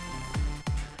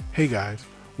Hey guys,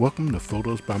 welcome to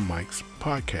Photos by Mike's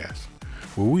podcast,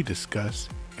 where we discuss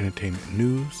entertainment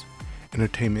news,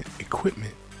 entertainment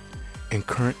equipment, and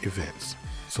current events.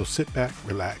 So sit back,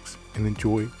 relax, and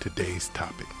enjoy today's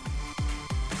topic.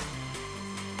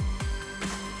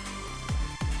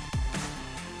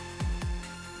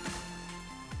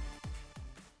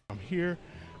 I'm here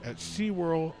at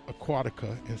SeaWorld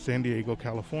Aquatica in San Diego,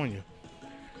 California.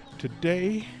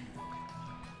 Today,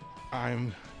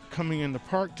 I'm coming in the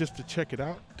park just to check it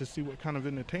out to see what kind of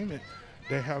entertainment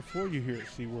they have for you here at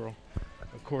SeaWorld.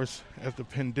 Of course, as the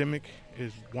pandemic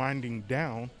is winding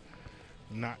down,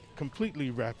 not completely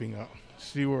wrapping up,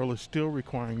 SeaWorld is still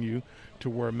requiring you to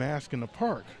wear a mask in the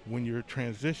park when you're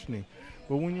transitioning.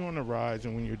 But when you're on the rides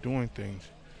and when you're doing things,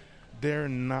 they're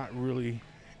not really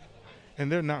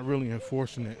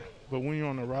enforcing it. But when you're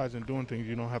on the rides and doing things,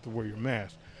 you don't have to wear your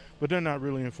mask. But they're not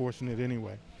really enforcing it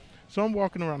anyway. So I'm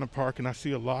walking around the park and I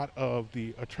see a lot of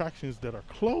the attractions that are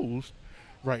closed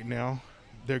right now.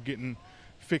 They're getting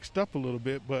fixed up a little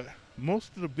bit, but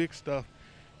most of the big stuff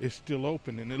is still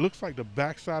open. And it looks like the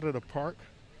backside of the park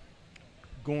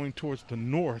going towards the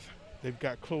north, they've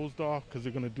got closed off because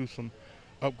they're going to do some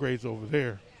upgrades over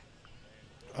there.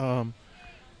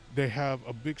 They have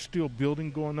a big steel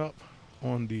building going up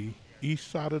on the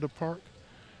east side of the park,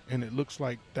 and it looks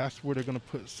like that's where they're going to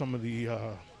put some of the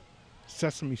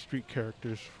Sesame Street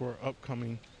characters for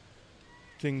upcoming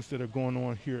things that are going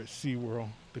on here at SeaWorld.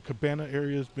 The cabana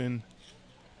areas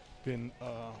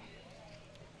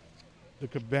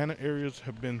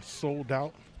have been sold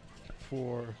out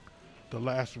for the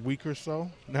last week or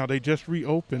so. Now they just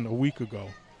reopened a week ago,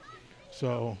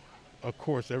 so of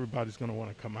course everybody's going to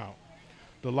want to come out.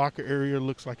 The locker area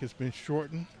looks like it's been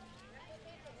shortened.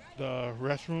 The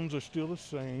restrooms are still the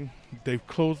same. They've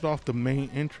closed off the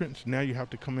main entrance. Now you have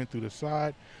to come in through the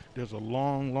side. There's a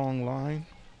long line.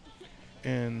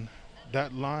 And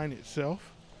that line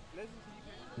itself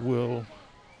will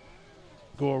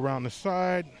go around the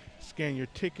side, scan your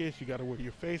tickets. You got to wear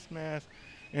your face mask.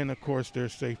 And, of course,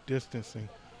 there's safe distancing.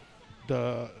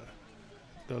 The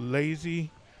lazy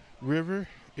river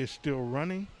is still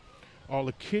running. All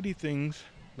the kiddie things,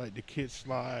 like the kid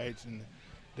slides and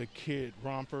the kid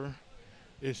romper,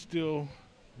 is still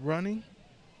running,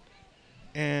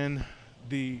 and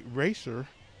the racer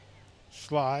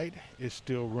slide is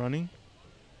still running.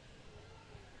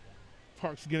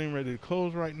 Park's getting ready to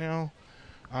close right now.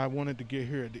 I wanted to get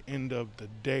here at the end of the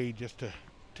day just to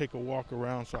take a walk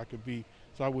around so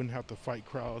I wouldn't have to fight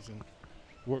crowds and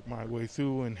work my way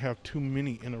through and have too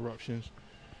many interruptions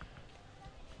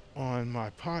on my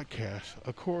podcast.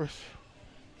 Of course,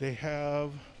 they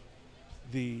have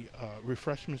the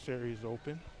refreshments areas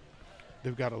open.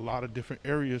 They've got a lot of different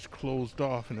areas closed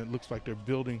off, and it looks like they're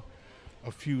building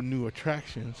a few new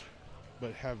attractions,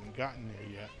 but haven't gotten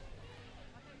there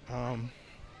yet.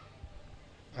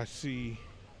 I see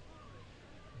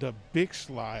the big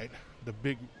slide, the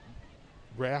big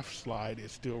raft slide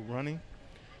is still running.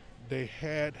 They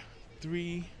had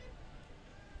 3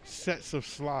 sets of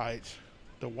slides,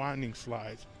 the winding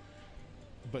slides,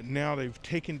 but now they've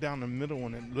taken down the middle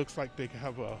one, and it looks like they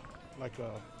have a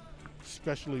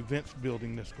special events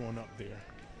building that's going up there.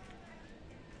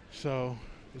 So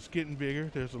it's getting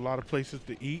bigger. There's a lot of places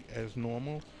to eat as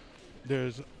normal.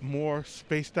 There's more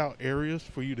spaced out areas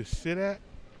for you to sit at.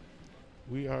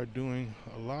 We are doing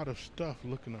a lot of stuff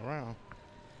looking around,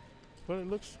 but it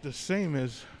looks the same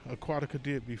as Aquatica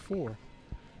did before.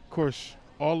 Of course,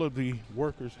 all of the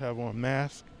workers have on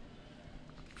masks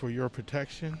for your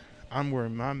protection. I'm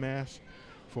wearing my mask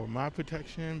for my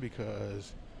protection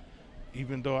because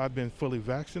even though I've been fully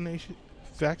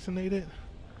vaccinated,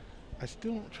 I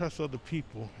still don't trust other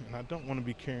people, and I don't want to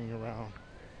be carrying around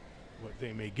what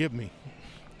they may give me.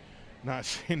 Not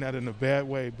saying that in a bad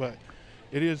way, but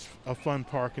it is a fun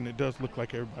park, and it does look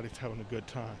like everybody's having a good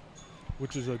time,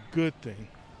 which is a good thing.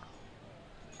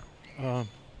 I'm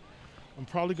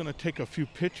probably going to take a few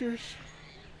pictures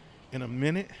in a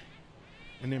minute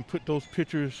and then put those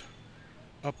pictures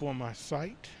up on my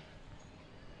site.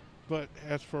 But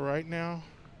as for right now,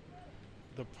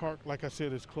 the park, like I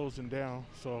said, is closing down,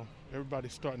 so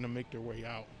everybody's starting to make their way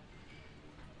out.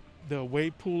 The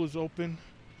wave pool is open.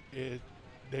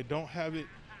 They don't have it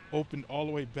opened all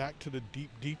the way back to the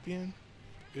deep end.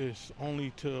 It's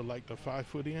only to like the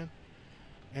 5-foot end,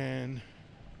 and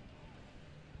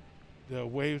the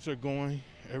waves are going.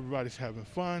 Everybody's having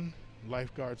fun.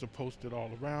 Lifeguards are posted all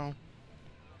around.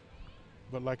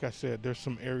 But like I said, there's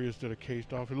some areas that are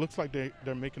caged off. It looks like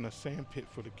they're making a sand pit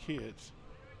for the kids.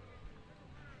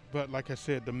 But like I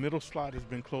said, the middle slide has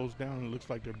been closed down, and it looks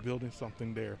like they're building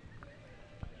something there.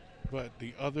 But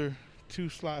the other two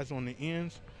slides on the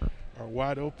ends are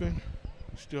wide open.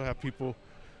 You still have people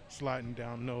sliding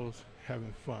down those,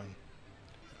 having fun.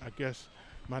 I guess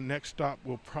my next stop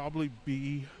will probably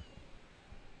be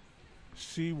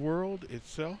SeaWorld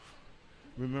itself.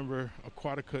 Remember,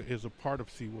 Aquatica is a part of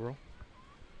SeaWorld.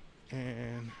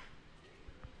 And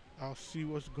I'll see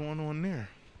what's going on there.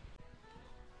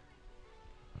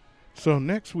 So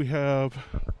next we have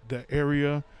the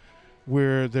area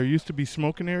where there used to be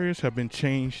smoking areas have been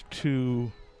changed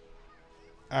to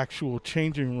actual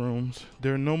changing rooms.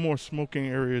 There are no more smoking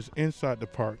areas inside the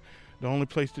park. The only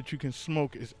place that you can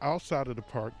smoke is outside of the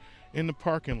park in the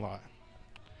parking lot,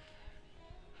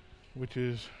 which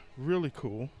is really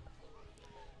cool.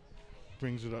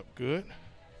 Brings it up good.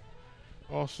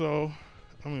 Also,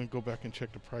 I'm going to go back and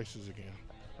check the prices again.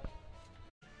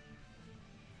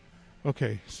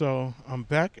 Okay, so I'm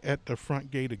back at the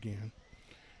front gate again,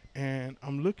 and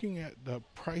I'm looking at the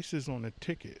prices on the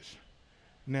tickets.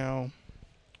 Now,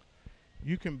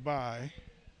 you can buy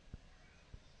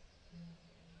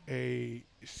a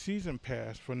season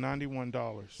pass for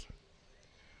 $91,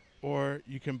 or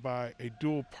you can buy a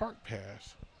dual park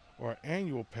pass or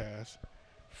annual pass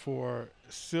for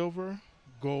silver,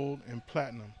 gold, and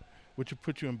platinum, which will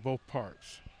put you in both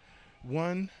parks.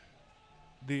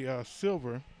 The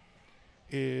silver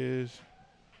is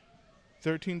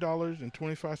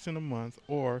 $13.25 a month,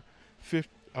 or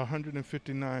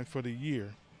 $159 for the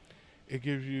year. It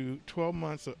gives you 12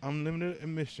 months of unlimited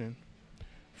admission,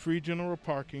 free general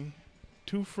parking,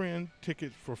 2 friend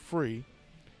tickets for free.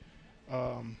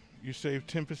 You save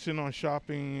 10% on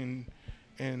shopping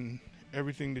and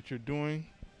everything that you're doing.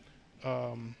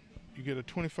 You get a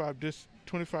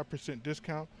 25%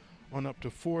 discount on up to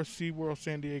 4 SeaWorld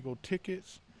San Diego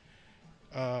tickets.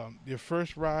 Your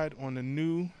first ride on the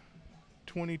new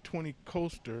 2020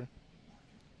 coaster,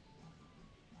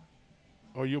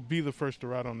 or you'll be the first to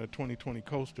ride on the 2020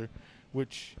 coaster,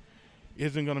 which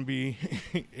isn't going to be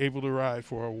able to ride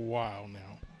for a while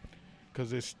now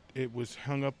because it was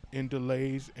hung up in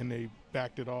delays and they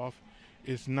backed it off.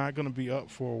 It's not going to be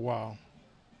up for a while.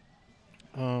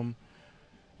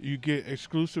 You get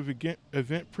exclusive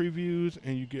event previews,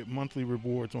 and you get monthly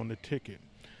rewards on the ticket.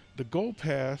 The Gold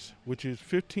Pass, which is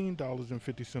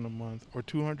 $15.50 a month or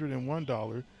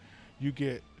 $201, you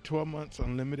get 12 months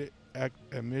unlimited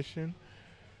admission,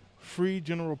 free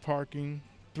general parking,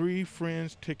 3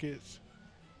 friends tickets.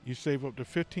 You save up to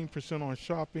 15% on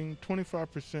shopping,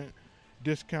 25%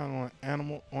 discount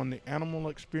on the animal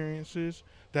experiences.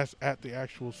 That's at the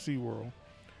actual SeaWorld.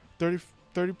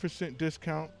 30%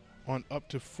 discount on up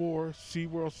to 4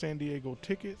 SeaWorld San Diego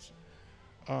tickets.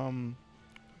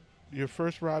 Your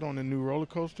first ride on the new roller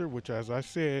coaster, which, as I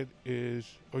said,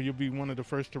 you'll be one of the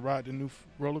first to ride the new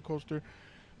roller coaster,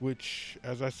 which,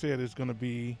 as I said, is going to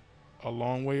be a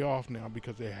long way off now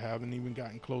because they haven't even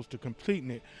gotten close to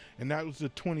completing it. And that was the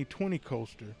 2020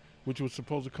 coaster, which was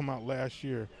supposed to come out last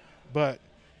year. But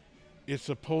it's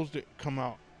supposed to come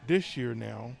out this year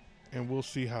now, and we'll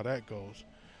see how that goes.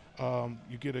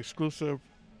 You get exclusive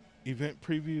event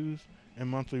previews and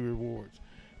monthly rewards.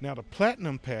 Now, the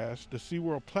Platinum Pass, the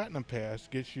SeaWorld Platinum Pass,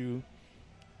 gets you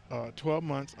 12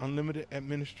 months unlimited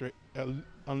admission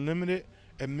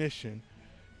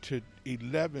to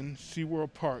 11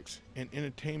 SeaWorld parks and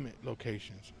entertainment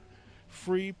locations.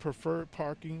 Free preferred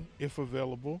parking if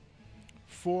available.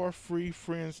 4 free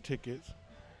friends tickets.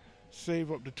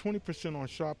 Save up to 20% on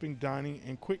shopping, dining,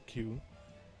 and quick queue.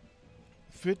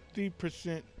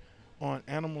 50% on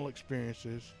animal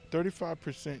experiences,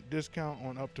 35% discount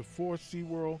on up to 4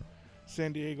 SeaWorld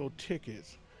San Diego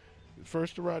tickets,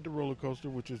 first to ride the roller coaster,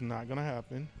 which is not going to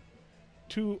happen,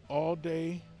 2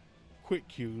 all-day quick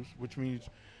queues, which means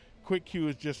quick queue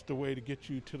is just the way to get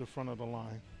you to the front of the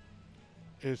line.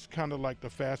 It's kind of like the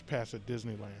Fast Pass at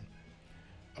Disneyland.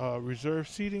 Reserved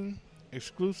seating,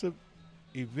 exclusive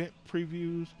event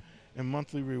previews, and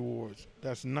monthly rewards.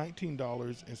 That's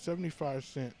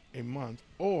 $19.75 a month,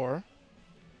 or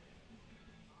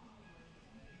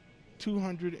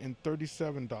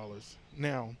 $237.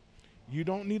 Now, you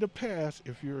don't need a pass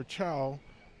if you're a child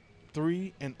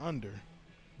 3 and under,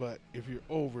 but if you're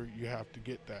over, you have to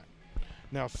get that.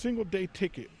 Now, single day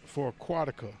ticket for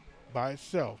Aquatica by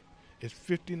itself is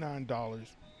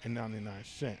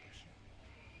 $59.99.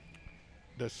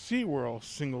 The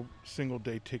SeaWorld single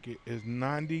day ticket is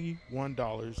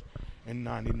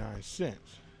 $91.99.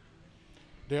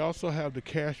 They also have the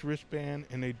cash wristband,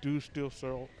 and they do still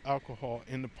sell alcohol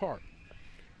in the park.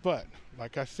 But,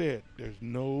 like I said, there's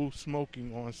no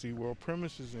smoking on SeaWorld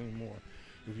premises anymore.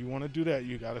 If you want to do that,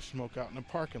 you got to smoke out in the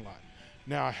parking lot.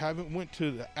 Now, I haven't went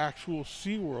to the actual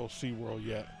SeaWorld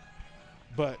yet,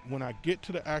 But when I get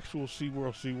to the actual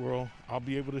SeaWorld, I'll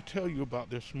be able to tell you about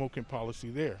their smoking policy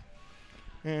there.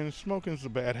 And smoking's a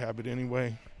bad habit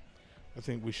anyway. I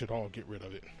think we should all get rid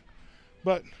of it.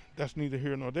 But that's neither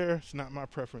here nor there. It's not my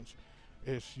preference.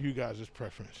 It's you guys'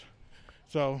 preference.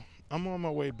 So I'm on my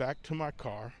way back to my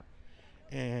car,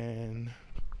 and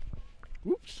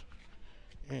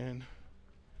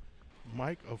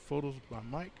Mike of Photos by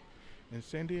Mike in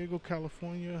San Diego,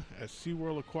 California at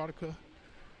SeaWorld Aquatica,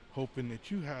 hoping that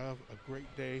you have a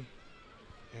great day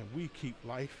and we keep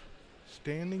life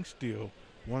standing still,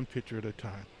 one picture at a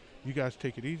time. You guys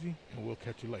take it easy, and we'll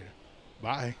catch you later.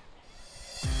 Bye.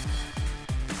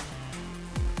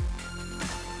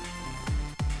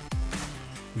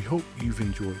 We hope you've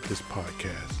enjoyed this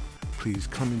podcast. Please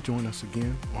come and join us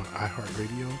again on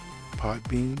iHeartRadio,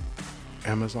 Podbean,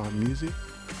 Amazon Music,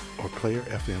 or Player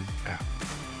FM app.